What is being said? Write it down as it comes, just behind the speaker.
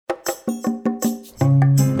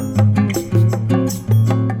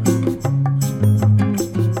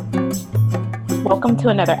welcome to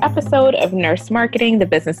another episode of Nurse Marketing, the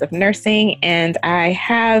business of nursing. And I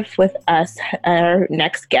have with us our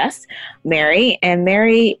next guest, Mary. And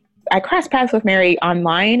Mary, I crossed paths with Mary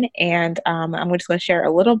online, and I'm just going to share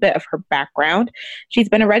a little bit of her background. She's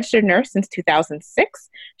been a registered nurse since 2006.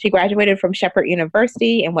 She graduated from Shepherd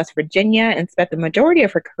University in West Virginia and spent the majority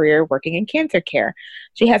of her career working in cancer care.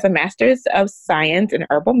 She has a Master's of Science in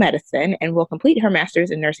Herbal Medicine and will complete her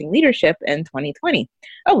Master's in Nursing Leadership in 2020.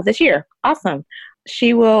 Oh, this year. Awesome.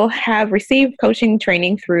 She will have received coaching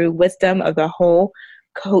training through Wisdom of the Whole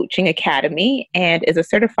Coaching Academy and is a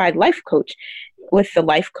certified life coach with the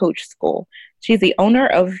Life Coach School. She's the owner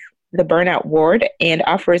of the Burnout Ward and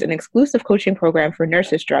offers an exclusive coaching program for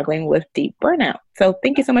nurses struggling with deep burnout. So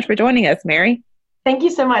thank you so much for joining us, Mary. Thank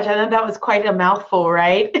you so much. I know that was quite a mouthful,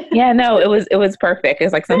 right? Yeah, no, it was perfect.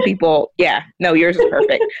 It's like some people, yeah, no, yours is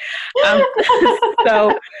perfect.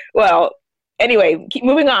 Anyway, keep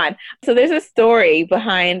moving on. So there's a story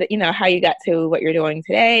behind, how you got to what you're doing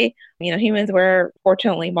today. Humans were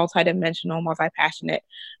fortunately multidimensional, multi-passionate.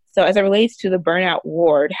 So as it relates to the Burnout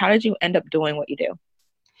Ward, how did you end up doing what you do?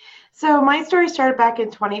 So my story started back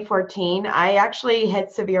in 2014. I actually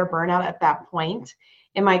had severe burnout at that point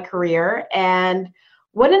in my career. And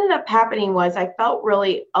what ended up happening was I felt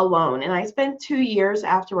really alone. And I spent 2 years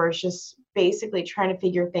afterwards just basically trying to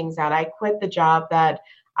figure things out. I quit the job that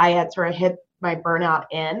I had sort of hit my burnout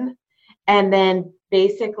in. And then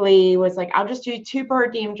basically was like, I'll just do 2 per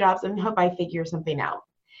diem jobs and hope I figure something out.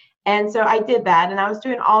 And so I did that, and I was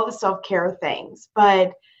doing all the self-care things,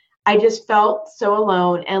 but I just felt so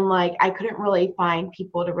alone and like I couldn't really find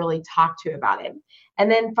people to really talk to about it.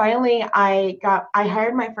 And then finally I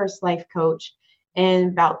hired my first life coach in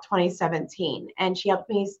about 2017, and she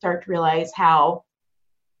helped me start to realize how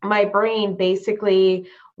my brain basically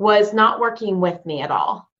was not working with me at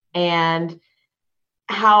all, and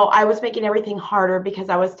how I was making everything harder because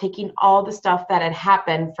I was taking all the stuff that had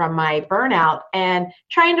happened from my burnout and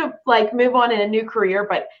trying to like move on in a new career,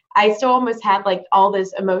 but I still almost had like all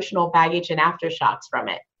this emotional baggage and aftershocks from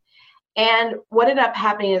it. And what ended up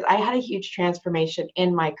happening is I had a huge transformation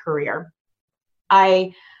in my career.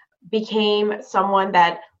 I became someone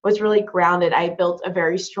that was really grounded. I built a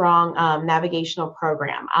very strong navigational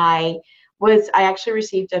program. I actually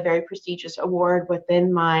received a very prestigious award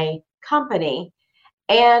within my company.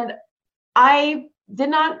 And I did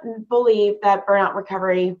not believe that burnout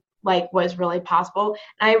recovery was really possible.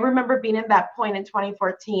 And I remember being at that point in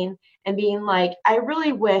 2014 and being like, I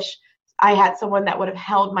really wish I had someone that would have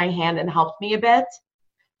held my hand and helped me a bit.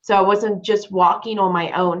 So I wasn't just walking on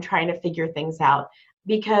my own trying to figure things out,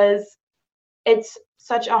 because it's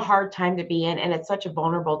such a hard time to be in and it's such a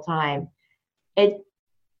vulnerable time.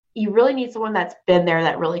 You really need someone that's been there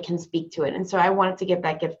that really can speak to it. And so I wanted to give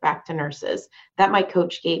that gift back to nurses that my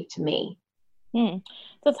coach gave to me.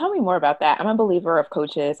 So tell me more about that. I'm a believer of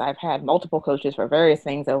coaches. I've had multiple coaches for various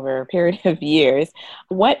things over a period of years.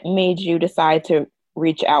 What made you decide to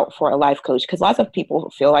reach out for a life coach? Because lots of people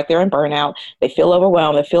feel like they're in burnout. They feel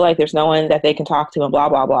overwhelmed. They feel like there's no one that they can talk to and blah,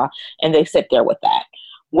 blah, blah. And they sit there with that.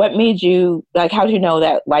 What made you, how did you know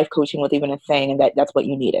that life coaching was even a thing and that's what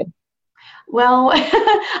you needed? Well,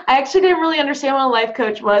 I actually didn't really understand what a life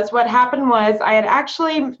coach was. What happened was I had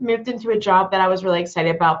actually moved into a job that I was really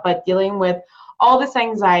excited about, but dealing with all this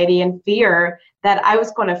anxiety and fear that I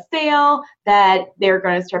was going to fail, that they were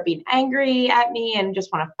going to start being angry at me and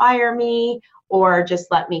just want to fire me or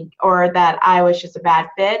just let me, or that I was just a bad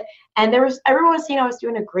fit. And everyone was saying I was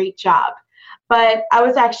doing a great job. But I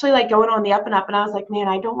was actually going on the up and up, and I was like, man,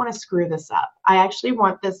 I don't want to screw this up. I actually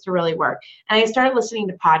want this to really work. And I started listening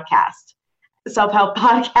to podcasts. Self-help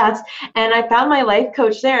podcast, and I found my life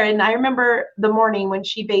coach there. And I remember the morning when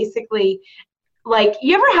she basically,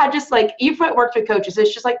 you ever had just you've worked with coaches,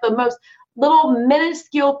 it's just the most little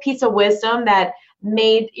minuscule piece of wisdom that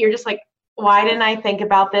you're just like, why didn't I think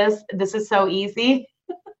about this? This is so easy.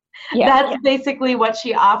 That's basically what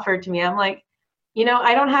she offered to me. I'm like,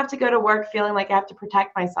 I don't have to go to work feeling like I have to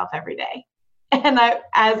protect myself every day. And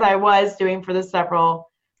as I was doing for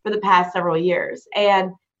the past several years.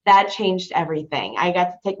 And that changed everything. I got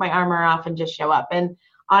to take my armor off and just show up. And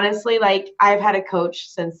honestly, I've had a coach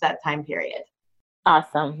since that time period.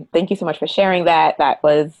 Awesome. Thank you so much for sharing that. That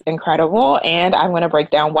was incredible. And I'm going to break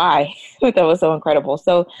down why that was so incredible.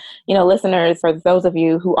 So, listeners, for those of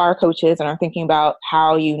you who are coaches and are thinking about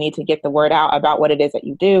how you need to get the word out about what it is that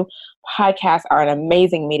you do, podcasts are an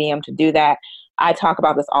amazing medium to do that. I talk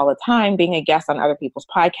about this all the time, being a guest on other people's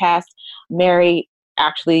podcasts. Mary,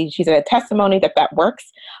 actually, she's a testimony that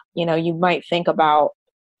works. You might think about,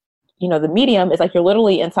 the medium is you're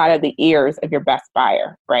literally inside of the ears of your best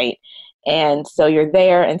buyer, right? And so you're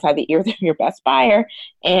there inside the ears of your best buyer.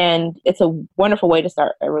 And it's a wonderful way to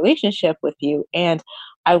start a relationship with you. And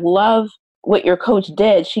I love what your coach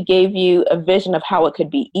did. She gave you a vision of how it could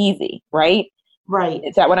be easy, right? Right.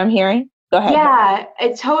 Is that what I'm hearing? Go ahead. Yeah,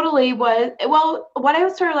 it totally was. Well, what I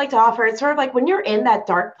would sort of like to offer, it's sort of like when you're in that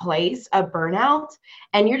dark place of burnout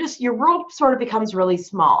and your world sort of becomes really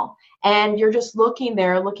small and you're just looking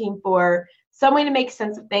there, looking for some way to make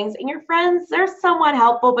sense of things. And your friends, they're somewhat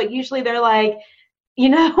helpful, but usually they're like,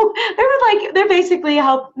 they're basically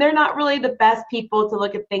they're not really the best people to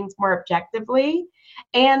look at things more objectively.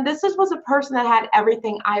 And was a person that had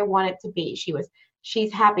everything I wanted to be.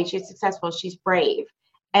 She's happy, she's successful, she's brave.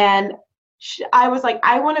 And I was like,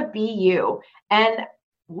 I want to be you. And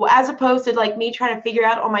as opposed to like me trying to figure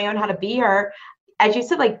out on my own how to be her, as you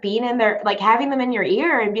said, like being in there, like having them in your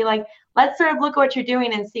ear and be like, let's sort of look at what you're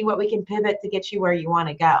doing and see what we can pivot to get you where you want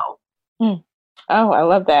to go. Oh, I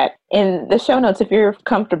love that. In the show notes, if you're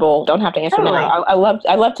comfortable, don't have to answer Totally. now.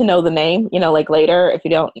 I love to know the name, like later if you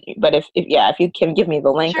don't, but if you can give me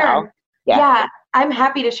the link, Sure. Yeah, I'm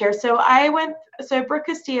happy to share. So Brooke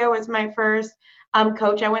Castillo was my first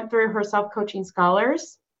coach. I went through her self-coaching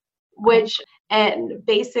scholars, and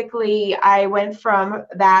basically I went from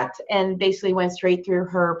that and basically went straight through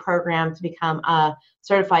her program to become a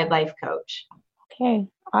certified life coach. Okay.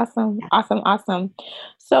 Awesome. Awesome.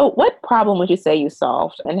 So what problem would you say you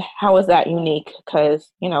solved and how is that unique?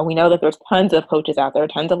 Because, we know that there's tons of coaches out there,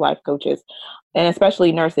 tons of life coaches, and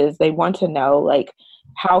especially nurses. They want to know, like,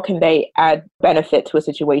 how can they add benefit to a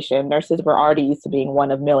situation? Nurses were already used to being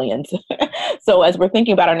one of millions. So as we're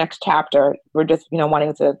thinking about our next chapter, we're just,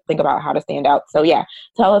 wanting to think about how to stand out. So yeah,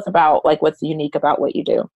 tell us about like what's unique about what you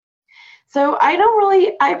do. So I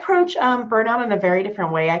approach burnout in a very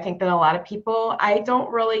different way, I think, than a lot of people. I don't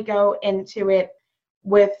really go into it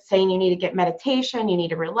with saying you need to get meditation, you need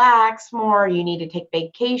to relax more, you need to take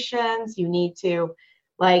vacations, you need to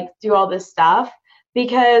like do all this stuff.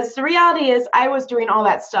 Because the reality is I was doing all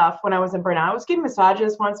that stuff when I was in burnout. I was getting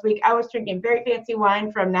massages once a week. I was drinking very fancy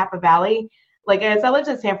wine from Napa Valley. Like as I lived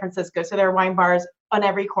in San Francisco, so there are wine bars on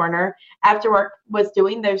every corner. After work was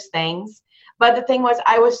doing those things. But the thing was,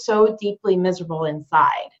 I was so deeply miserable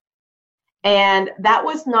inside. And that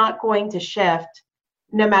was not going to shift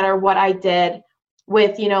no matter what I did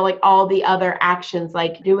with, like all the other actions,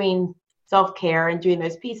 like doing self-care and doing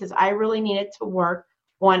those pieces. I really needed to work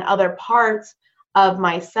on other parts of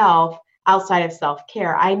myself outside of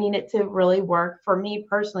self-care. I needed to really work, for me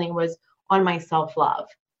personally, was on my self-love.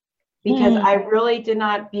 Because I really did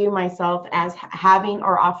not view myself as having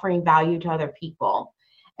or offering value to other people.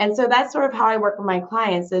 And so that's sort of how I work with my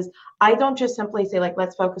clients is I don't just simply say like,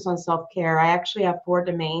 let's focus on self-care. I actually have 4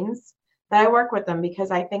 domains that I work with them because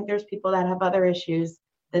I think there's people that have other issues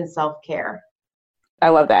than self-care. I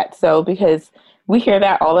love that. So because we hear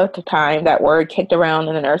that all the time, that word kicked around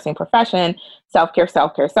in the nursing profession, self-care,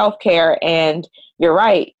 self-care, self-care. And you're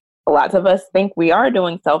right. Lots of us think we are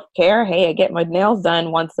doing self-care. Hey, I get my nails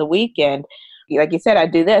done once a week. And like you said, I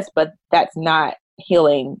do this, but that's not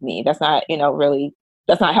healing me. That's not,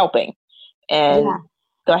 that's not helping. And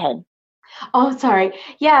Go ahead. Oh, sorry.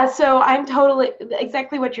 Yeah. So I'm totally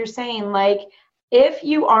exactly what you're saying. Like if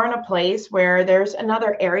you are in a place where there's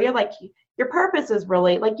another area, like your purpose is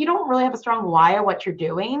really like, you don't really have a strong why of what you're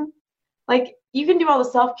doing. Like you can do all the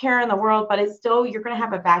self-care in the world, but it's still, you're going to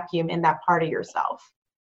have a vacuum in that part of yourself.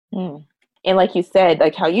 And like you said,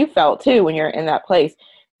 like how you felt too when you're in that place,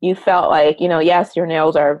 you felt like, yes, your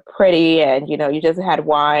nails are pretty and, you just had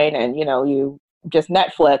wine and, you just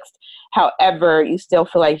Netflixed. However, you still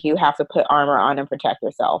feel like you have to put armor on and protect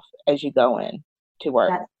yourself as you go in to work.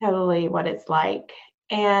 That's totally what it's like.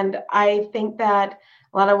 And I think that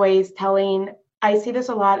a lot of ways I see this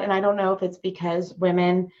a lot, and I don't know if it's because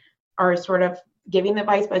women are sort of giving the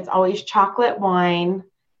advice, but it's always chocolate, wine,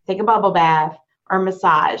 take a bubble bath, or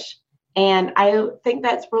massage. And I think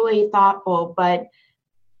that's really thoughtful, but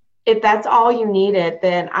if that's all you needed,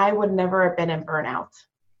 then I would never have been in burnout.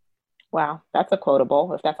 Wow, that's a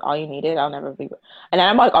quotable. If that's all you needed, I'll never be. And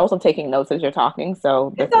I'm like also taking notes as you're talking,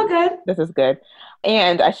 so It's all good. This is good.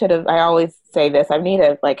 And I always say this. I need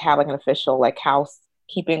to like have like an official like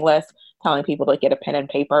housekeeping list telling people to get a pen and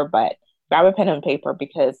paper, but grab a pen and paper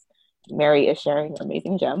because Mary is sharing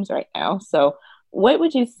amazing gems right now. So what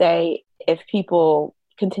would you say if people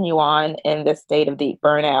continue on in this state of deep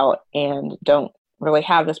burnout and don't really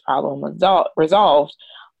have this problem resolved?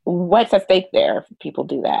 What's at stake there if people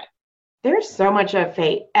do that? There's so much of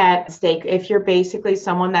fate at stake if you're basically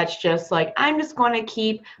someone that's just like, I'm just going to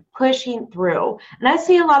keep pushing through. And I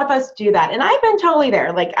see a lot of us do that. And I've been totally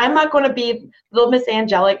there. Like, I'm not going to be little Miss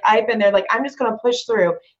Angelic. I've been there. Like, I'm just going to push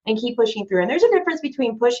through and keep pushing through. And there's a difference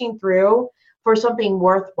between pushing through for something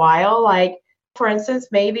worthwhile. Like, for instance,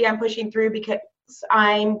 maybe I'm pushing through because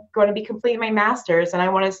I'm going to be completing my master's and I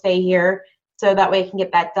want to stay here so that way I can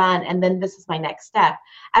get that done. And then this is my next step.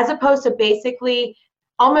 As opposed to basically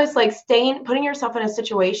almost like putting yourself in a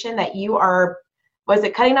situation that you are, was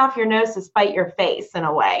it cutting off your nose to spite your face in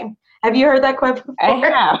a way? Have you heard that quote before? I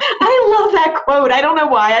have. I love that quote. I don't know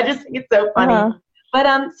why. I just think it's so funny. Uh-huh.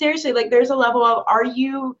 But seriously, like there's a level of are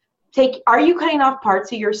you cutting off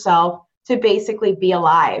parts of yourself to basically be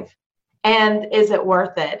alive? And is it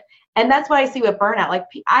worth it? And that's what I see with burnout. Like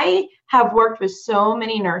I have worked with so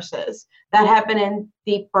many nurses that have been in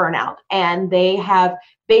deep burnout and they have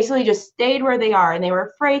basically just stayed where they are and they were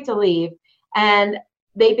afraid to leave. And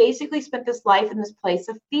they basically spent this life in this place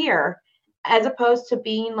of fear as opposed to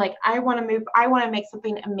being like, I want to move, I want to make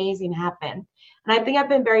something amazing happen. And I think I've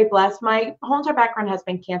been very blessed. My whole entire background has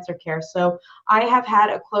been cancer care. So I have had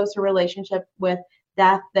a closer relationship with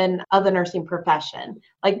death than of the nursing profession.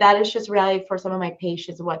 Like that is just reality for some of my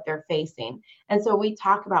patients, what they're facing. And so we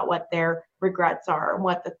talk about what their regrets are and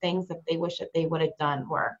what the things that they wish that they would have done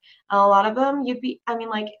were. And a lot of them,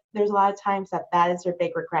 like there's a lot of times that is their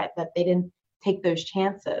big regret that they didn't take those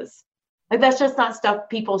chances. Like that's just not stuff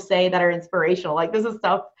people say that are inspirational. Like this is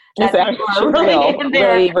stuff that people are really in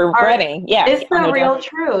there, really regretting. Yeah, it's the real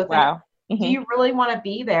truth. Wow. Do you really want to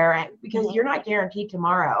be there? Because you're not guaranteed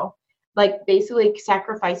tomorrow. Like basically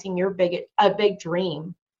sacrificing a big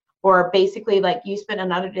dream, or basically like you spent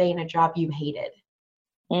another day in a job you hated.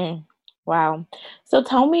 Wow. So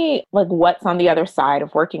tell me like what's on the other side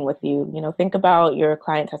of working with you. Think about your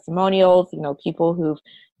client testimonials, people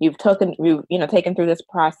you've taken through this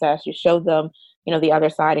process. You showed them, the other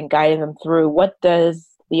side and guided them through. What does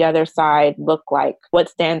the other side look like? What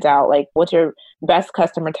stands out? Like what's your best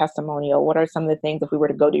customer testimonial? What are some of the things if we were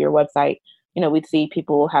to go to your website, we'd see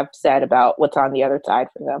people have said about what's on the other side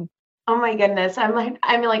for them? Oh my goodness.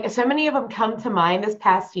 So many of them come to mind this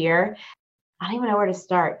past year. I don't even know where to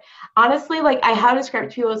start. Honestly, like I how to describe it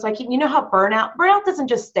to people is like, how burnout doesn't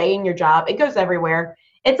just stay in your job. It goes everywhere.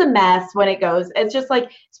 It's a mess when it goes. It's just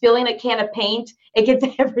like spilling a can of paint. It gets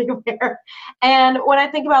everywhere. And when I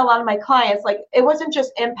think about a lot of my clients, like it wasn't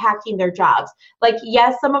just impacting their jobs. Like,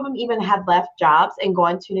 yes, some of them even had left jobs and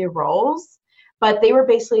gone to new roles, but they were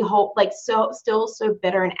basically still so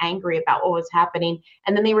bitter and angry about what was happening.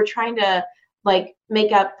 And then they were trying to like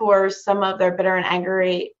make up for some of their bitter and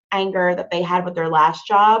anger that they had with their last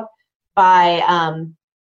job by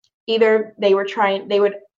either they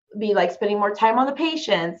would be like spending more time on the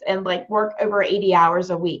patients and like work over 80 hours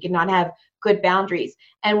a week and not have good boundaries.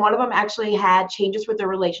 And one of them actually had changes with their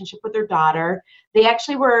relationship with their daughter. They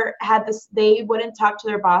actually they wouldn't talk to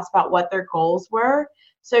their boss about what their goals were.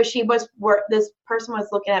 So this person was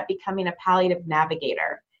looking at becoming a palliative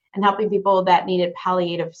navigator and helping people that needed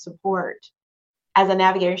palliative support as a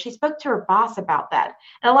navigator. She spoke to her boss about that.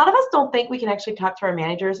 And a lot of us don't think we can actually talk to our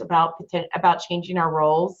managers about changing our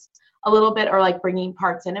roles a little bit or like bringing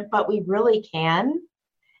parts in it, but we really can.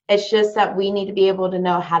 It's just that we need to be able to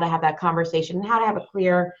know how to have that conversation and how to have a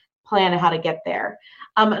clear plan of how to get there.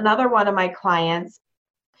 Another one of my clients,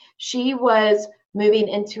 she was moving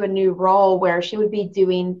into a new role where she would be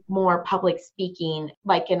doing more public speaking,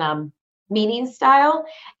 like in meeting style.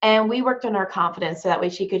 And we worked on her confidence so that way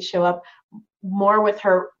she could show up more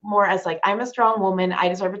as like, I'm a strong woman, I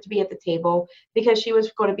deserve it to be at the table, because she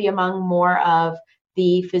was going to be among more of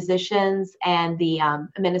the physicians and the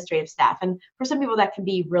administrative staff. And for some people that can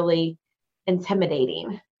be really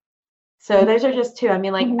intimidating. So those are just two. I've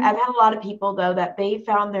had a lot of people though that they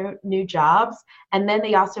found their new jobs and then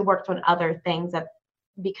they also worked on other things that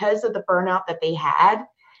because of the burnout that they had,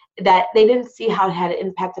 that they didn't see how it had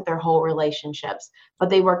impacted their whole relationships, but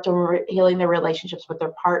they worked on healing their relationships with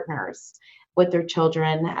their partners, with their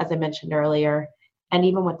children, as I mentioned earlier, and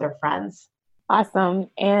even with their friends. Awesome.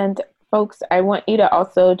 And folks, I want you to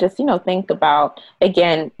also just, think about,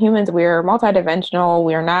 again, humans, we're multidimensional.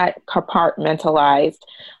 We're not compartmentalized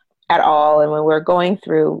at all. And when we're going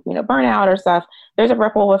through, burnout or stuff, there's a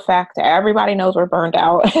ripple effect. Everybody knows we're burned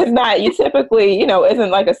out. It's not, you typically,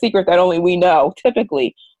 isn't like a secret that only we know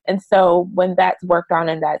typically. And so when that's worked on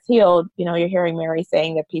and that's healed, you're hearing Mary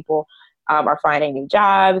saying that people are finding new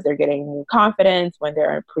jobs, they're getting new confidence when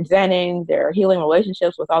they're presenting, they're healing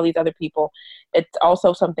relationships with all these other people. It's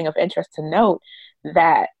also something of interest to note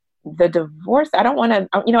that the divorce, I don't want to,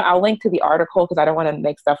 I'll link to the article because I don't want to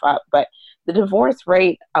make stuff up, but the divorce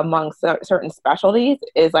rate among certain specialties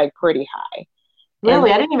is like pretty high.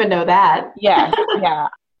 Really? And I didn't even know that. yeah, yeah.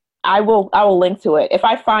 I will link to it if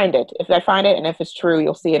I find it. If I find it, and if it's true,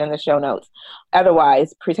 you'll see it in the show notes.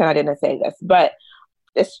 Otherwise, pretend I didn't say this. But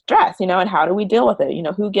it's stress, and how do we deal with it?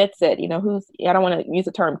 Who gets it? I don't want to use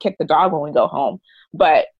the term kick the dog when we go home,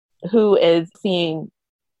 but who is seeing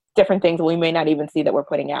different things that we may not even see that we're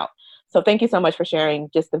putting out. So thank you so much for sharing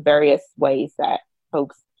just the various ways that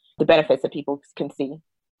the benefits that people can see.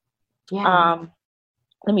 Yeah.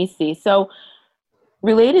 Let me see. So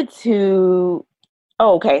related to,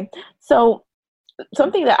 okay. So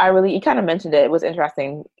something that you kind of mentioned it was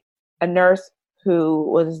interesting. A nurse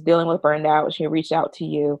who was dealing with burnout, she reached out to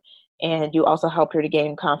you and you also helped her to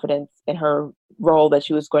gain confidence in her role that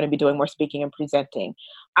she was going to be doing more speaking and presenting.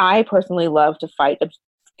 I personally love to fight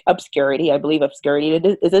obscurity. I believe obscurity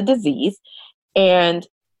is a disease. And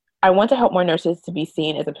I want to help more nurses to be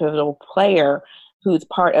seen as a pivotal player who's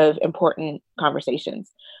part of important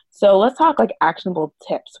conversations. So let's talk like actionable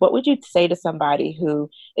tips. What would you say to somebody who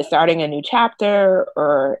is starting a new chapter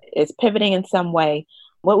or is pivoting in some way?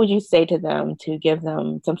 What would you say to them to give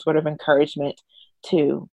them some sort of encouragement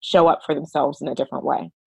to show up for themselves in a different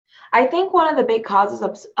way? I think one of the big causes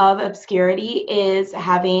of obscurity is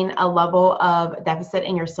having a level of deficit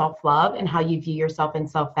in your self-love and how you view yourself and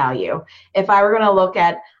self-value. If I were going to look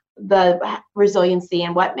at the resiliency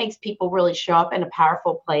and what makes people really show up in a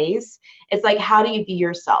powerful place, it's like, how do you view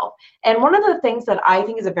yourself? And one of the things that I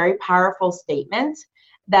think is a very powerful statement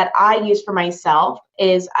that I use for myself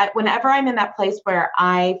is whenever I'm in that place where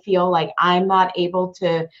I feel like I'm not able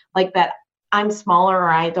to, like that I'm smaller or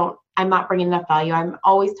I'm not bringing enough value, I'm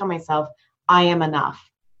always tell myself, I am enough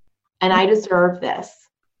and I deserve this.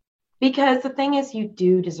 Because the thing is, you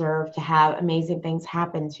do deserve to have amazing things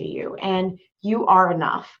happen to you, and you are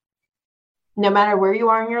enough. No matter where you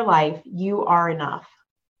are in your life, you are enough.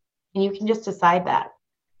 And you can just decide that.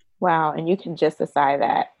 Wow, and you can just decide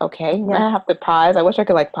that. Okay, Yeah. I have to pause. I wish I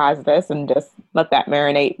could like pause this and just let that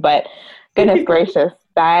marinate, but goodness gracious,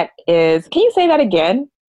 that is, can you say that again?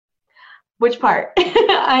 Which part?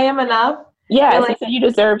 I am enough. Yeah, Like, so you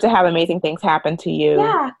deserve to have amazing things happen to you.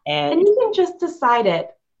 yeah. And you can just decide it.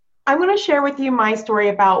 I'm going to share with you my story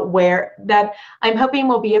about where that I'm hoping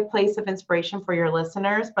will be a place of inspiration for your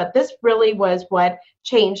listeners. But this really was what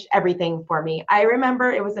changed everything for me. I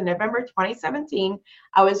remember it was in November 2017.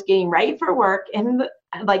 I was getting ready for work and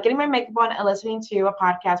getting my makeup on and listening to a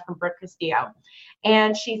podcast from Brooke Castillo.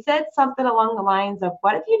 And she said something along the lines of,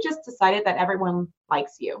 what if you just decided that everyone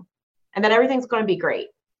likes you and that everything's going to be great?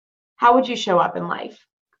 How would you show up in life?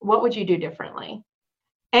 What would you do differently?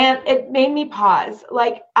 And it made me pause.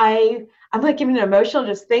 Like I'm like getting emotional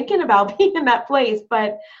just thinking about being in that place.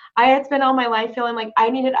 But I had spent all my life feeling like I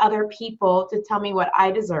needed other people to tell me what I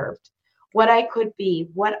deserved, what I could be,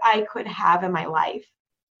 what I could have in my life.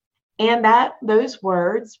 And those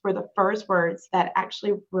words were the first words that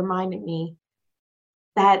actually reminded me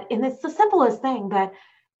that, and it's the simplest thing, that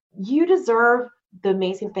you deserve the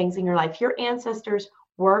amazing things in your life. Your ancestors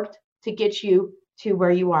worked to get you to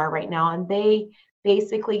where you are right now. And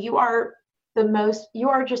basically, you are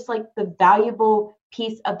just like the valuable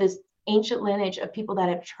piece of this ancient lineage of people that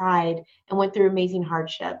have tried and went through amazing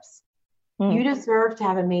hardships. You deserve to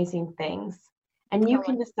have amazing things, and you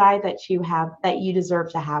can decide that you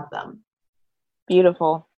deserve to have them.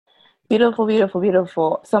 Beautiful, beautiful, beautiful,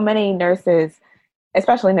 beautiful. So many nurses,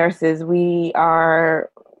 especially nurses, we are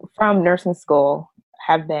from nursing school,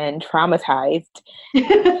 have been traumatized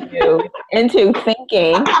into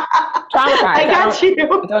thinking, traumatized. I got you.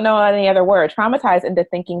 I don't know any other word. Traumatized into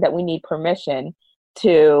thinking that we need permission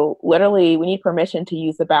to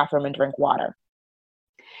use the bathroom and drink water.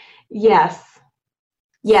 Yes.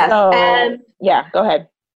 So, and yeah, go ahead.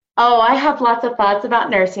 Oh, I have lots of thoughts about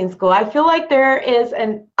nursing school. I feel like there's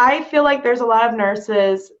a lot of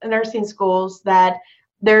nursing schools that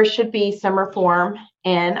there should be some reform.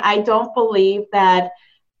 And I don't believe that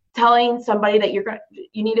telling somebody that you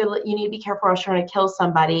need to be careful or else you're going to kill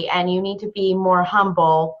somebody, and you need to be more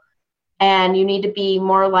humble, and you need to be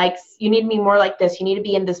more like this, you need to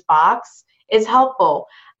be in this box, is helpful.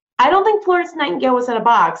 I don't think Florence Nightingale was in a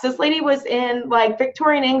box. This lady was in like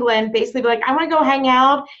Victorian England, basically like, I want to go hang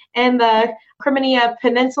out in the Crimea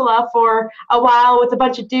Peninsula for a while with a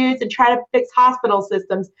bunch of dudes and try to fix hospital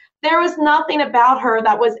systems. There was nothing about her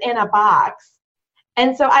that was in a box.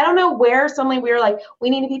 And so I don't know where suddenly we were like,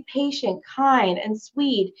 we need to be patient, kind, and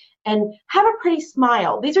sweet, and have a pretty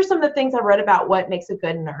smile. These are some of the things I read about what makes a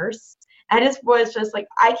good nurse. I just was just like,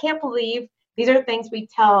 I can't believe these are things we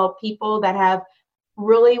tell people that have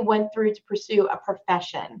really went through to pursue a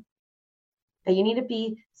profession. That you need to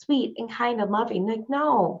be sweet and kind and loving. Like,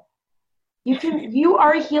 no, you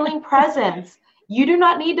are a healing presence. You do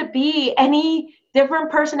not need to be any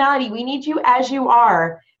different personality. We need you as you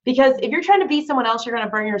are. Because if you're trying to be someone else, you're going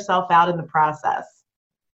to burn yourself out in the process.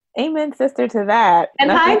 Amen, sister, to that.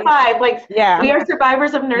 And high five. Like, yeah. We are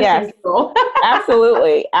survivors of nursing school.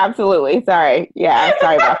 Absolutely. Absolutely. Sorry. Yeah.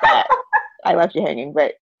 Sorry about that. I left you hanging,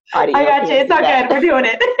 but audio. I got you. It's all good. We're doing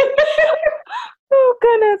it. Oh,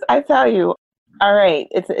 goodness. I tell you. All right.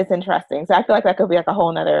 It's interesting. So I feel like that could be like a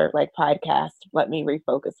whole nother like podcast. Let me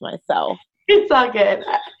refocus myself. It's all good.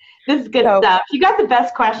 This is good stuff. You got the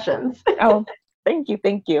best questions. Oh, thank you.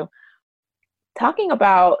 Thank you. Talking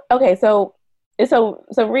about, okay, so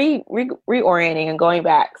reorienting and going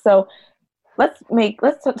back. So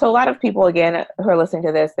so a lot of people, again, who are listening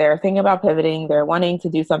to this, they're thinking about pivoting. They're wanting to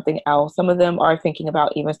do something else. Some of them are thinking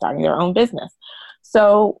about even starting their own business.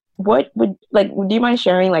 So what would, like, do you mind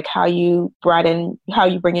sharing like how you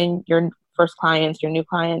bring in your first clients, your new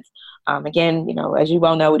clients? Again, as you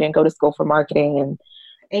well know, we didn't go to school for marketing and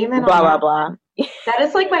Amen. Blah, blah, blah. That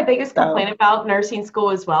is like my biggest complaint about nursing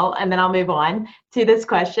school as well. And then I'll move on to this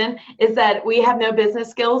question is that we have no business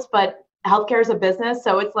skills, but healthcare is a business.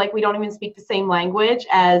 So it's like we don't even speak the same language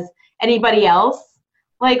as anybody else.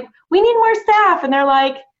 Like, we need more staff. And they're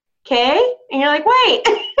like, okay. And you're like, wait.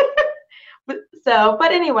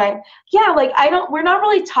 But anyway, yeah, like we're not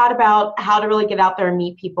really taught about how to really get out there and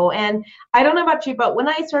meet people. And I don't know about you, but when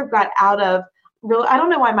I sort of got out of I don't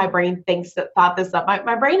know why my brain thought this up.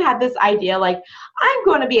 My brain had this idea like, I'm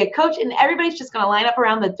going to be a coach and everybody's just going to line up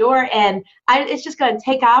around the door and it's just going to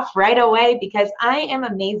take off right away because I am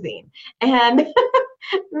amazing. And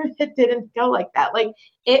it didn't go like that. Like,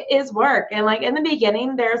 it is work. And like in the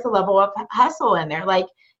beginning, there's a level of hustle in there. Like,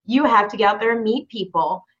 you have to get out there and meet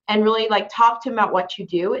people and really like talk to them about what you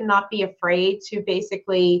do and not be afraid to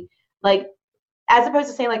basically, like, as opposed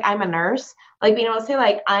to saying like I'm a nurse, like being able to say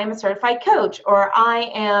like I'm a certified coach or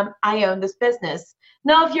I own this business.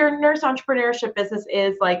 Now, if your nurse entrepreneurship business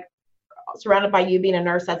is like surrounded by you being a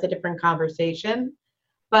nurse, that's a different conversation.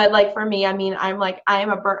 But like for me, I mean, I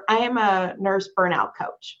am a nurse burnout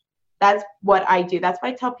coach. That's what I do. That's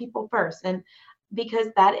what I tell people first, and because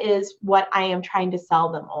that is what I am trying to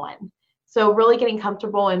sell them on. So really getting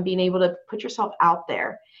comfortable and being able to put yourself out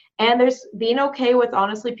there. And there's being okay with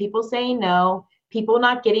honestly people saying no, people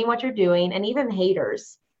not getting what you're doing, and even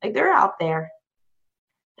haters. Like, they're out there.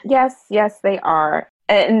 Yes, they are.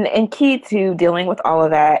 And key to dealing with all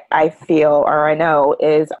of that, I feel, or I know,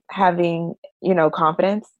 is having,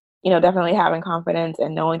 confidence, definitely having confidence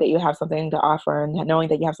and knowing that you have something to offer and knowing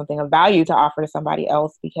that you have something of value to offer to somebody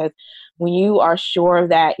else. Because when you are sure of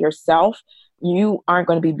that yourself, you aren't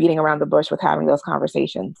going to be beating around the bush with having those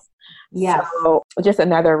conversations. Yes. So just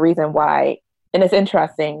another reason why, and it's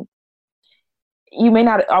interesting, you may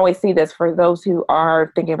not always see this for those who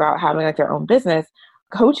are thinking about having like their own business.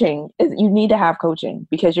 Coaching is, you need to have coaching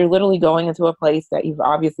because you're literally going into a place that you've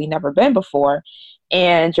obviously never been before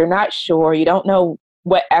and you're not sure, you don't know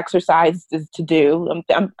what exercises to do.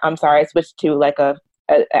 I'm sorry, I switched to like a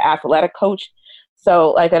athletic coach.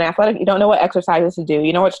 So like an athletic, you don't know what exercises to do.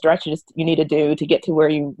 You know what stretches you need to do to get to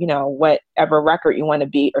where whatever record you want to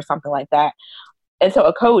beat or something like that. And so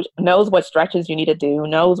a coach knows what stretches you need to do,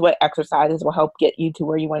 knows what exercises will help get you to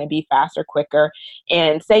where you want to be faster, quicker.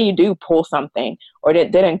 And say you do pull something or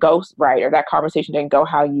it didn't go right or that conversation didn't go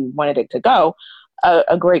how you wanted it to go,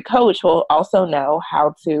 a great coach will also know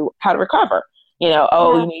how to recover.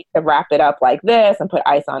 You need to wrap it up like this and put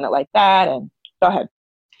ice on it like that. And go ahead.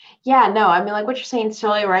 Yeah, no, I mean, like what you're saying is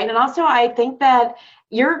totally right. And also I think that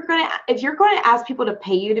if you're going to ask people to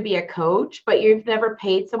pay you to be a coach, but you've never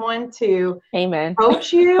paid someone to Amen.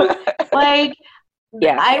 coach you, like,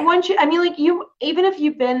 yeah, I want you, I mean, like even if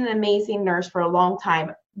you've been an amazing nurse for a long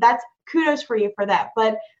time, that's kudos for you for that.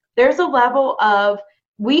 But there's a level of,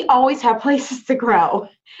 we always have places to grow,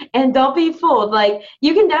 and don't be fooled. Like,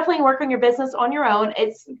 you can definitely work on your business on your own.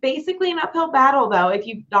 It's basically an uphill battle though, if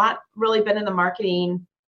you've not really been in the marketing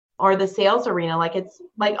or the sales arena. Like, it's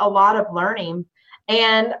like a lot of learning.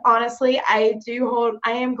 And honestly, I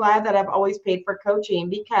am glad that I've always paid for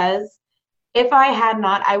coaching, because if I had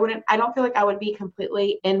not, I don't feel like I would be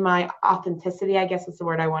completely in my authenticity, I guess is the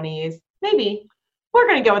word I want to use. Maybe we're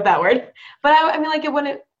going to go with that word, but I mean, like, it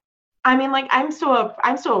wouldn't, I mean, like, I'm still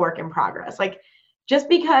a work in progress. Like, just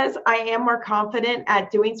because I am more confident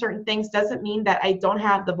at doing certain things doesn't mean that I don't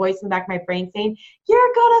have the voice in the back of my brain saying,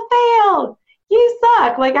 you're going to fail. You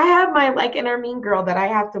suck. Like, I have my like inner mean girl that I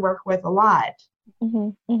have to work with a lot. Mm-hmm,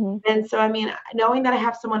 mm-hmm. And so, I mean, knowing that I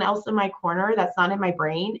have someone else in my corner that's not in my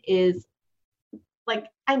brain is like,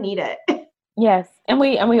 I need it. Yes, and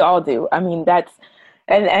we all do. I mean,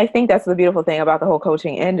 and I think that's the beautiful thing about the whole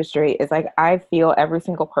coaching industry is like I feel every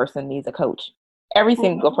single person needs a coach. Every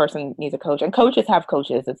single Mhm. person needs a coach, and coaches have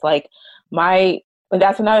coaches. It's like my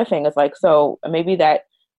that's another thing. It's like so maybe that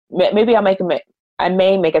maybe I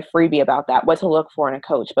may make a freebie about that. What to look for in a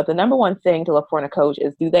coach, but the number one thing to look for in a coach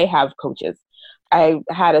is do they have coaches? I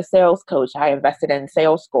had a sales coach. I invested in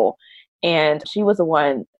sales school, and she was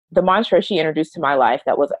the mantra she introduced to my life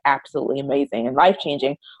that was absolutely amazing and life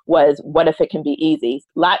changing was, what if it can be easy?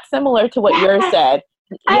 A lot similar to what yours Yes, said.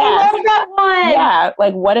 I Yes. love that one. Yeah.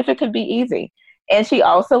 Like, what if it could be easy? And she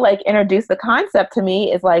also like introduced the concept to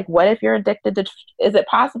me is like, what if you're addicted to, is it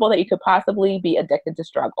possible that you could possibly be addicted to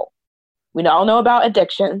struggle? We all know about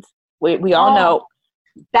addictions. We all Oh, know.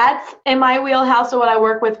 that's in my wheelhouse of what I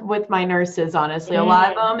work with my nurses, honestly. A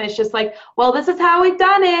lot of Mm, them, it's just like, well, this is how we've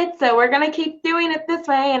done it, so we're going to keep doing it this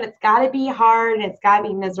way, and it's got to be hard, and it's got to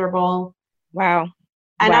be miserable. wow.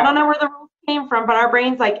 And I Wow. don't know where the rules came from, but our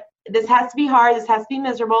brain's like, this has to be hard, this has to be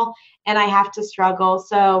miserable, and I have to struggle.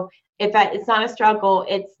 So if it's not a struggle,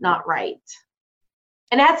 it's not right.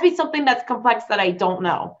 And it has to be something that's complex that I don't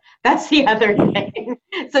know. That's the other thing.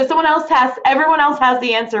 So everyone else has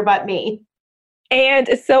the answer but me. And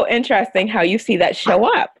it's so interesting how you see that show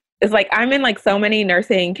up. It's like I'm in like so many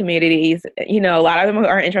nursing communities, a lot of them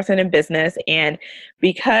are interested in business. And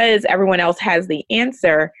because everyone else has the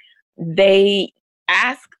answer, they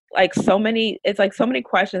ask like it's like so many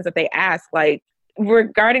questions that they ask, like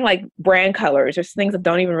regarding like brand colors, just things that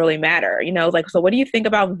don't even really matter. Like, so what do you think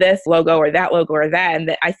about this logo or that logo or that?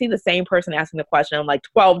 And I see the same person asking the question on like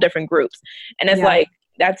 12 different groups. And it's Yeah. like,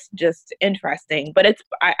 that's just interesting. But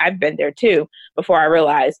I've been there too before I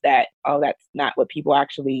realized that, oh, that's not what people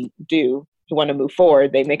actually do to want to move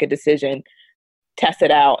forward. They make a decision, test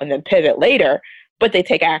it out, and then pivot later, but they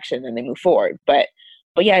take action and they move forward. But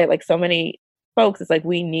yeah, like so many folks, it's like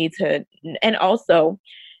we need to, and also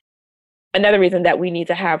another reason that we need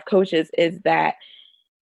to have coaches is that,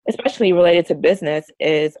 especially related to business,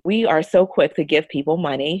 is we are so quick to give people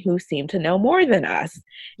money who seem to know more than us.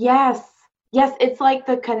 Yes. Yes, it's like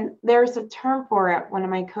there's a term for it one of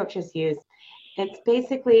my coaches use. It's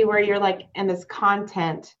basically where you're like in this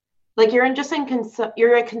content, like you're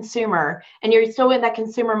you're a consumer and you're still in that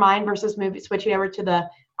consumer mind versus switching over to the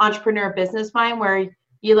entrepreneur business mind where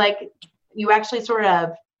you like you actually sort of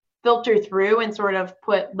filter through and sort of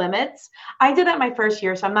put limits. I did that my first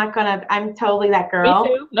year, so I'm totally that Me girl.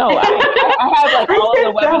 too. No, I have like I all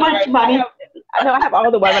of the spent so much webinars. money. I have all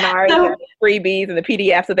the webinars and So freebies and the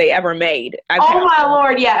PDFs that they ever made. I've oh had my all.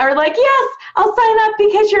 Lord, yeah. Or like, yes, I'll sign up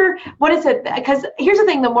because what is it? Because here's the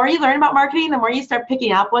thing, the more you learn about marketing, the more you start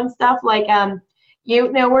picking up on stuff like, I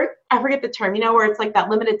forget the term, where it's like that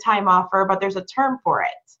limited time offer, but there's a term for it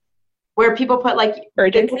where people put like,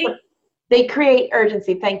 Urgency. they create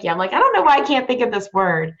urgency. Thank you. I'm like, I don't know why I can't think of this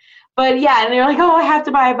word, but yeah. And they're like, oh, I have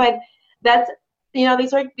to buy it. But that's,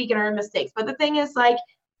 these are beginner mistakes. But the thing is like,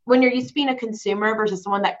 when you're used to being a consumer versus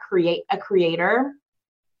someone that a creator,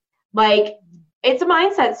 like it's a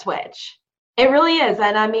mindset switch. It really is.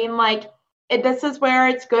 And I mean, like, this is where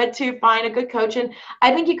it's good to find a good coach. And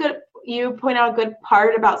I think you point out a good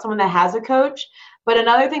part about someone that has a coach. But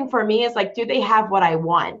another thing for me is like, do they have what I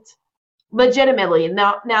want? Legitimately.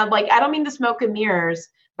 Now, like, I don't mean the smoke and mirrors,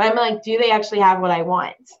 but I'm like, do they actually have what I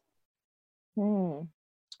want? Hmm.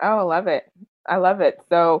 Oh, I love it. I love it.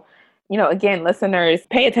 So, again, listeners,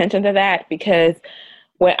 pay attention to that because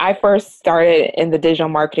when I first started in the digital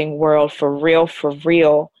marketing world for real,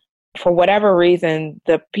 for whatever reason,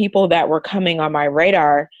 the people that were coming on my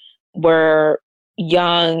radar were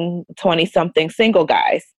young, 20 something single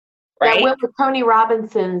guys, That right? went with Tony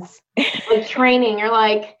Robinson's like training. You're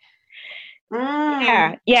like,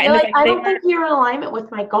 Yeah. Yeah. you're And it's like, like I they don't were, think you're in alignment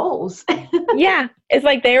with my goals. yeah. It's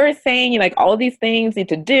like they were saying, like all these things need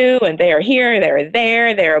to do, and they are here, they're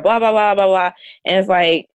there, they're blah, blah, blah, blah, blah. And it's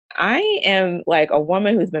like, I am like a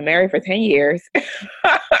woman who's been married for 10 years,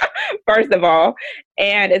 first of all.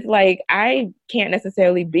 And it's like, I can't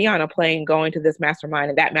necessarily be on a plane going to this mastermind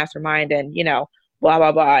and that mastermind and, blah,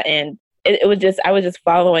 blah, blah. And it was just, I was just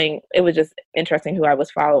following, it was just interesting who I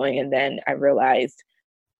was following. And then I realized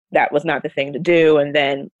that was not the thing to do. And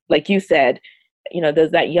then, like you said,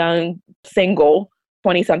 does that young, single,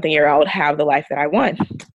 20 something year old have the life that I want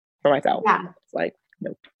for myself? Yeah. It's like,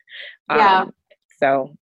 nope. Yeah.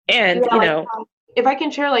 So, and, Yeah, like if I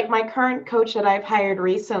can share like my current coach that I've hired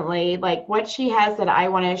recently, like what she has that I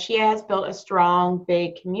want she has built a strong,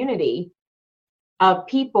 big community of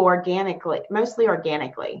people organically, mostly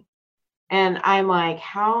organically. And I'm like,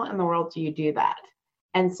 how in the world do you do that?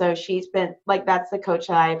 And so she's been like, that's the coach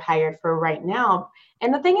that I've hired for right now.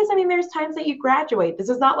 And the thing is, I mean, there's times that you graduate. This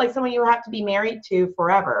is not like someone you have to be married to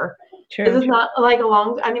forever. True. This is not like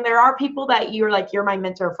I mean, there are people that you're like, you're my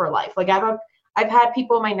mentor for life. Like I've had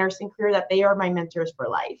people in my nursing career that they are my mentors for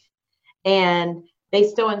life. And they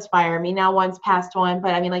still inspire me. Now one's passed on,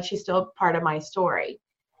 but I mean, like, she's still part of my story.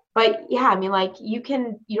 But yeah, I mean, like, you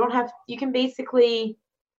can basically,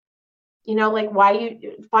 like, why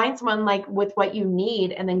you find someone like with what you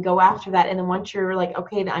need and then go after that. And then once you're like,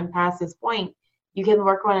 okay, I'm past this point, you can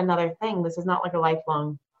work on another thing. This is not like a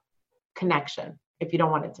lifelong connection if you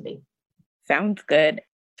don't want it to be. Sounds good.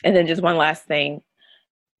 And then just one last thing.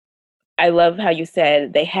 I love how you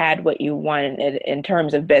said they had what you wanted in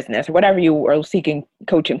terms of business or whatever you were seeking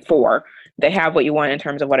coaching for. They have what you want in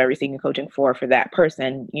terms of whatever you're seeking coaching for that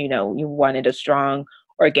person. You wanted a strong,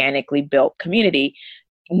 organically built community.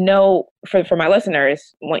 Know, for my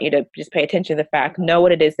listeners, I want you to just pay attention to the fact, know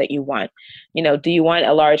what it is that you want. Do you want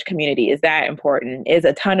a large community? Is that important? Is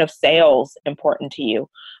a ton of sales important to you?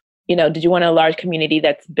 Did you want a large community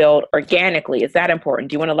that's built organically? Is that important?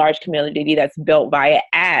 Do you want a large community that's built via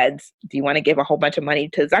ads? Do you want to give a whole bunch of money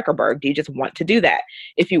to Zuckerberg? Do you just want to do that?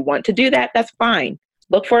 If you want to do that, that's fine.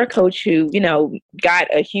 Look for a coach who, got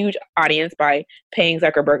a huge audience by paying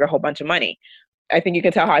Zuckerberg a whole bunch of money. I think you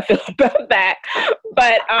can tell how I feel about that.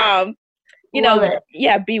 But,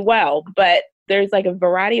 yeah, be well. But there's like a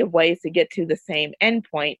variety of ways to get to the same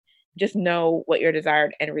endpoint. Just know what your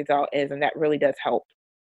desired end result is. And that really does help.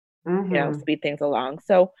 Speed things along.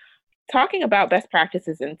 So talking about best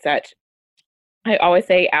practices and such, I always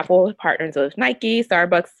say Apple partners with Nike.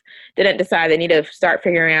 Starbucks didn't decide they need to start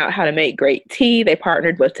figuring out how to make great tea. They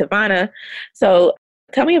partnered with Teavana. So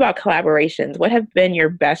tell me about collaborations. What have been your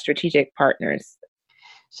best strategic partners?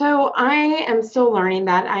 So I am still learning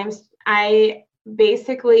that. I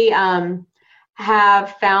basically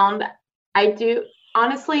have found, I do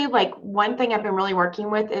honestly, like, one thing I've been really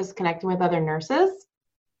working with is connecting with other nurses,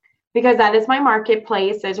 because that is my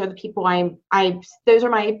marketplace. Those are the people those are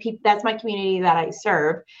my people. That's my community that I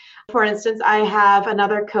serve. For instance, I have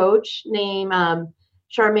another coach named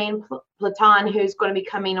Charmaine Platon, who's going to be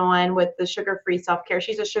coming on with the sugar-free self-care.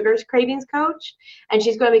 She's a sugar cravings coach, and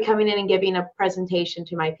she's going to be coming in and giving a presentation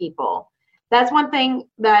to my people. That's one thing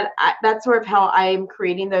that's sort of how I'm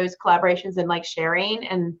creating those collaborations and like sharing.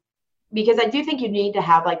 And because I do think you need to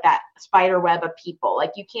have like that spider web of people.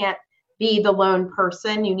 Like, you can't be the lone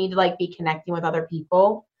person. You need to like be connecting with other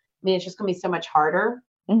people. I mean, it's just gonna be so much harder.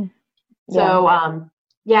 Yeah. So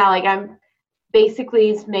like I'm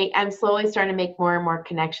slowly starting to make more and more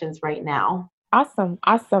connections right now. Awesome.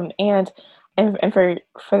 And for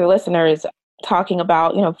the listeners, talking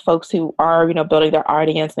about, folks who are, building their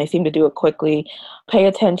audience and they seem to do it quickly, pay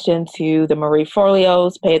attention to the Marie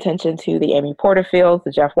Forleos, pay attention to the Amy Porterfields,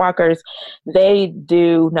 the Jeff Walkers. They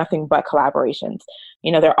do nothing but collaborations.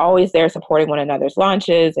 They're always there supporting one another's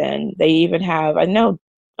launches. And they even have, I want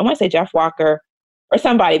to say Jeff Walker or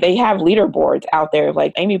somebody, they have leaderboards out there.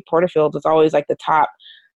 Like Amy Porterfield is always like the top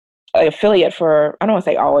affiliate for, I don't want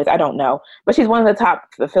to say always, I don't know, but she's one of the top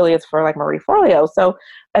affiliates for like Marie Forleo. So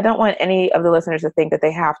I don't want any of the listeners to think that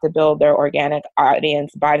they have to build their organic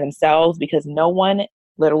audience by themselves, because no one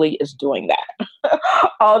literally is doing that.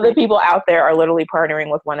 All the people out there are literally partnering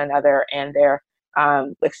with one another, and they're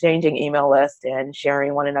exchanging email lists and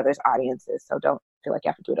sharing one another's audiences. So don't feel like you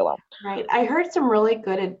have to do it alone. Right. I heard some really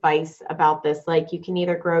good advice about this. Like, you can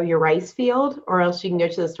either grow your rice field or else you can go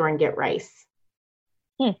to the store and get rice.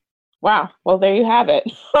 Wow. Well, there you have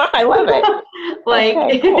it. I love it. Like,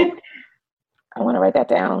 okay, cool. I want to write that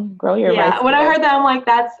down. Grow your rice. Yeah. When I heard that, I'm like,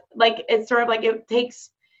 that's like, it's sort of like, it takes,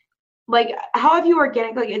 like, how have you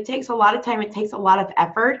organic? Like, it takes a lot of time. It takes a lot of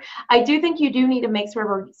effort. I do think you do need to make sort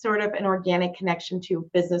of an organic connection to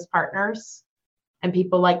business partners and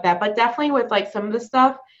people like that. But definitely with like some of the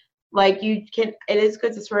stuff, like, it is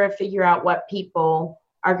good to sort of figure out what people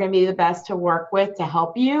are going to be the best to work with to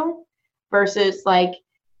help you, versus like,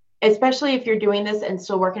 especially if you're doing this and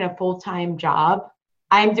still working a full-time job.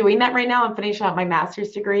 I'm doing that right now. I'm finishing up my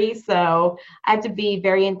master's degree. So I have to be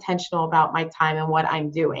very intentional about my time and what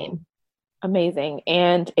I'm doing. Amazing.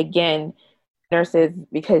 And again, nurses,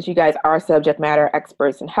 because you guys are subject matter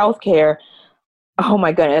experts in healthcare, oh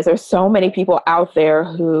my goodness, there's so many people out there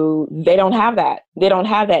who they don't have that.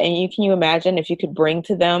 And can you imagine if you could bring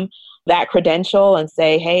to them that credential and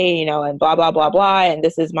say, hey, and blah, blah, blah, blah, and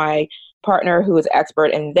this is my partner who is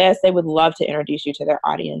expert in this, they would love to introduce you to their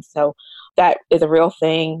audience. So that is a real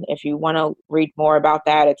thing. If you want to read more about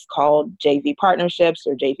that, it's called JV partnerships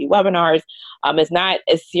or JV webinars. It's not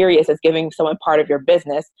as serious as giving someone part of your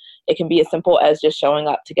business. It can be as simple as just showing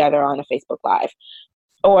up together on a Facebook Live.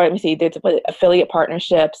 or let me see, there's affiliate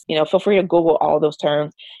partnerships. Feel free to Google all those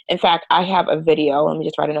terms. In fact, I have a video. Let me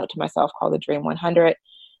just write a note to myself called the Dream 100,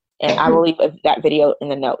 and I will leave that video in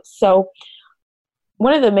the notes. So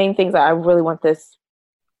one of the main things that I really want this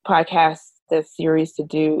podcast, this series to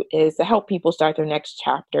do is to help people start their next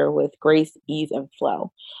chapter with grace, ease, and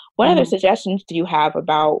flow. What other suggestions do you have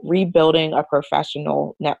about rebuilding a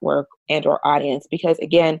professional network and or audience? Because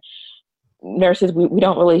again, nurses, we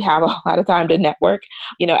don't really have a lot of time to network.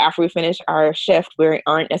 After we finish our shift, we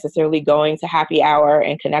aren't necessarily going to happy hour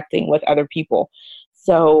and connecting with other people.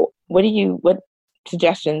 So what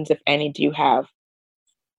suggestions, if any, do you have?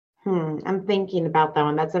 I'm thinking about that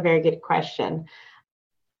one. That's a very good question.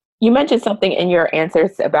 You mentioned something in your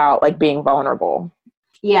answers about like being vulnerable.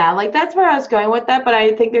 Yeah, like that's where I was going with that. But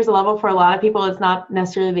I think there's a level for a lot of people. It's not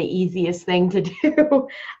necessarily the easiest thing to do.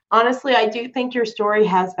 Honestly, I do think your story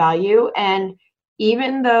has value. And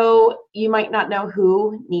even though you might not know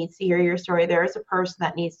who needs to hear your story, there is a person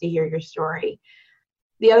that needs to hear your story.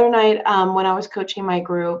 The other night, when I was coaching my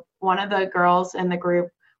group, one of the girls in the group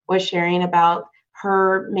was sharing about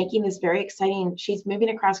her making this very exciting, she's moving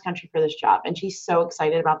across country for this job, and she's so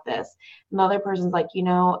excited about this. Another person's like,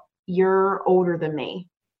 you're older than me.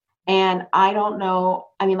 And I don't know,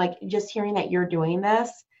 like just hearing that you're doing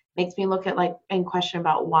this makes me look at and question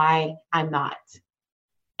about why I'm not.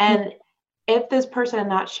 And if this person had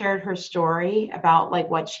not shared her story about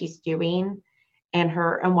what she's doing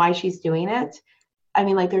and why she's doing it,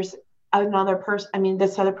 there's another person,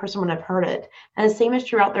 this other person would have heard it. And the same is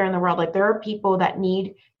true out there in the world. There are people that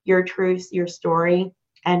need your truth, your story,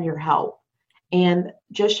 and your help. And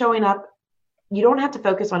just showing up, you don't have to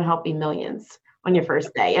focus on helping millions on your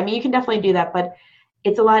first day. You can definitely do that, but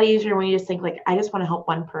it's a lot easier when you just think I just want to help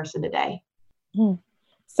one person today.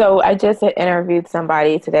 So I just interviewed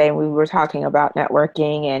somebody today, and we were talking about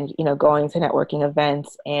networking and, going to networking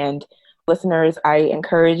events. And listeners, I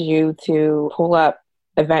encourage you to pull up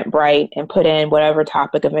Eventbrite and put in whatever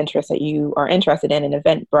topic of interest that you are interested in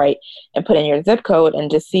Eventbrite, and put in your zip code and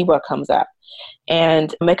just see what comes up,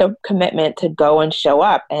 and make a commitment to go and show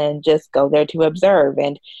up and just go there to observe.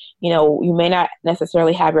 And, you may not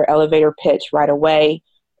necessarily have your elevator pitch right away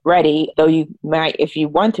ready, though you might, if you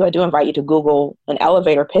want to. I do invite you to Google an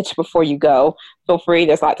elevator pitch before you go. Feel free.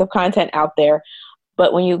 There's lots of content out there.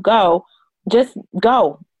 But when you go, just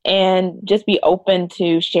go and just be open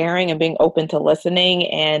to sharing and being open to listening,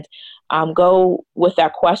 and go with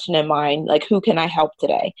that question in mind, who can I help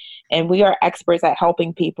today? And we are experts at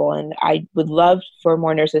helping people. And I would love for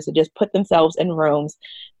more nurses to just put themselves in rooms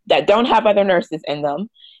that don't have other nurses in them,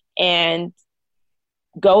 and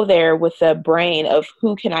go there with the brain of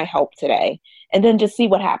who can I help today, and then just see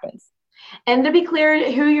what happens. And to be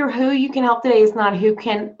clear, who you can help today is not who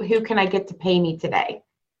can I get to pay me today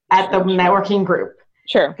at the networking group.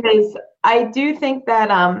 Sure. Because I do think that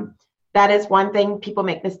that is one thing people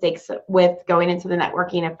make mistakes with going into the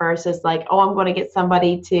networking at first, is I'm going to get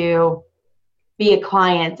somebody to be a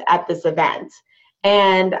client at this event.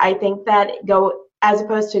 And I think that as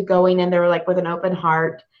opposed to going in there with an open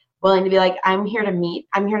heart, willing to be I'm here to meet,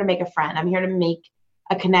 I'm here to make a friend, I'm here to make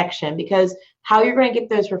a connection. Because how you're going to get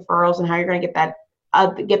those referrals and how you're going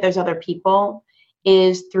to get those other people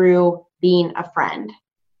is through being a friend.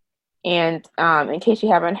 And in case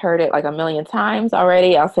you haven't heard it a million times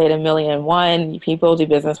already, I'll say it 1,000,001. People do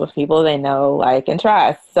business with people they know, like, and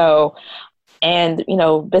trust. So, and,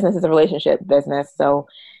 business is a relationship business. So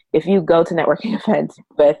if you go to networking events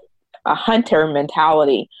with a hunter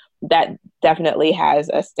mentality, that definitely has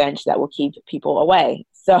a stench that will keep people away.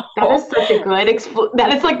 So that is such a good that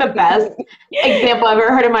is the best example I've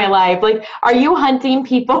ever heard in my life. Are you hunting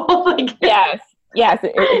people? Yes.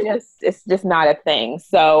 It's just not a thing.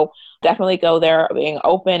 So definitely go there being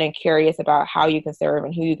open and curious about how you can serve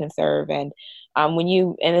and who you can serve. And I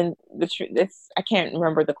can't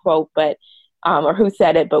remember the quote, but or who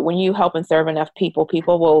said it, but when you help and serve enough people,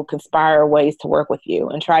 people will conspire ways to work with you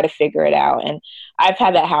and try to figure it out. And I've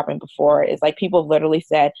had that happen before. It's people literally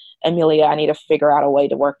said, Amelia, I need to figure out a way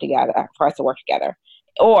to work together, for us to work together.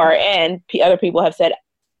 And other people have said,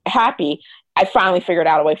 Happy, I finally figured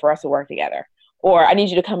out a way for us to work together. Or I need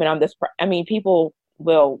you to come in on this. People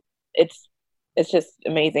will, it's just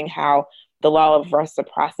amazing how the law of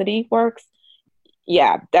reciprocity works.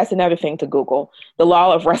 Yeah, that's another thing to Google. The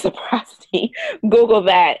law of reciprocity. Google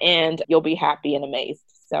that and you'll be happy and amazed.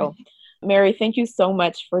 So, Mary, thank you so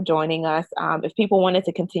much for joining us. If people wanted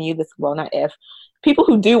to continue this, people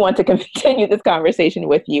who do want to continue this conversation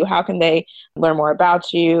with you, how can they learn more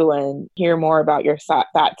about you and hear more about your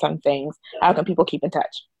thoughts on things? How can people keep in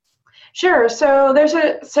touch? Sure. So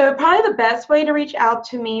probably the best way to reach out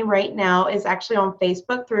to me right now is actually on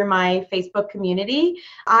Facebook through my Facebook community.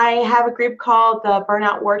 I have a group called the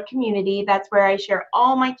Burnout Ward Community. That's where I share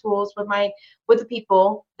all my tools with the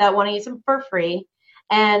people that want to use them for free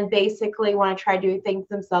and basically want to try to do things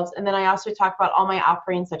themselves. And then I also talk about all my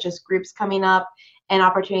offerings, such as groups coming up and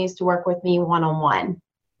opportunities to work with me one-on-one.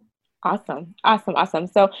 Awesome. Awesome. Awesome.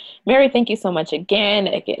 So, Mary, thank you so much again.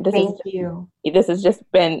 Again, Thank you. this has just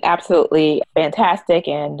been absolutely fantastic.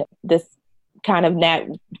 And this kind of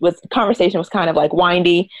conversation was kind of like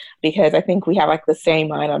windy because I think we have like the same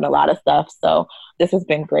mind on a lot of stuff. So this has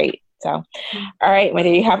been great. So, all right, my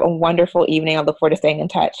dear, you have a wonderful evening. I look forward to staying in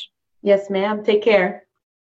touch. Yes, ma'am. Take care.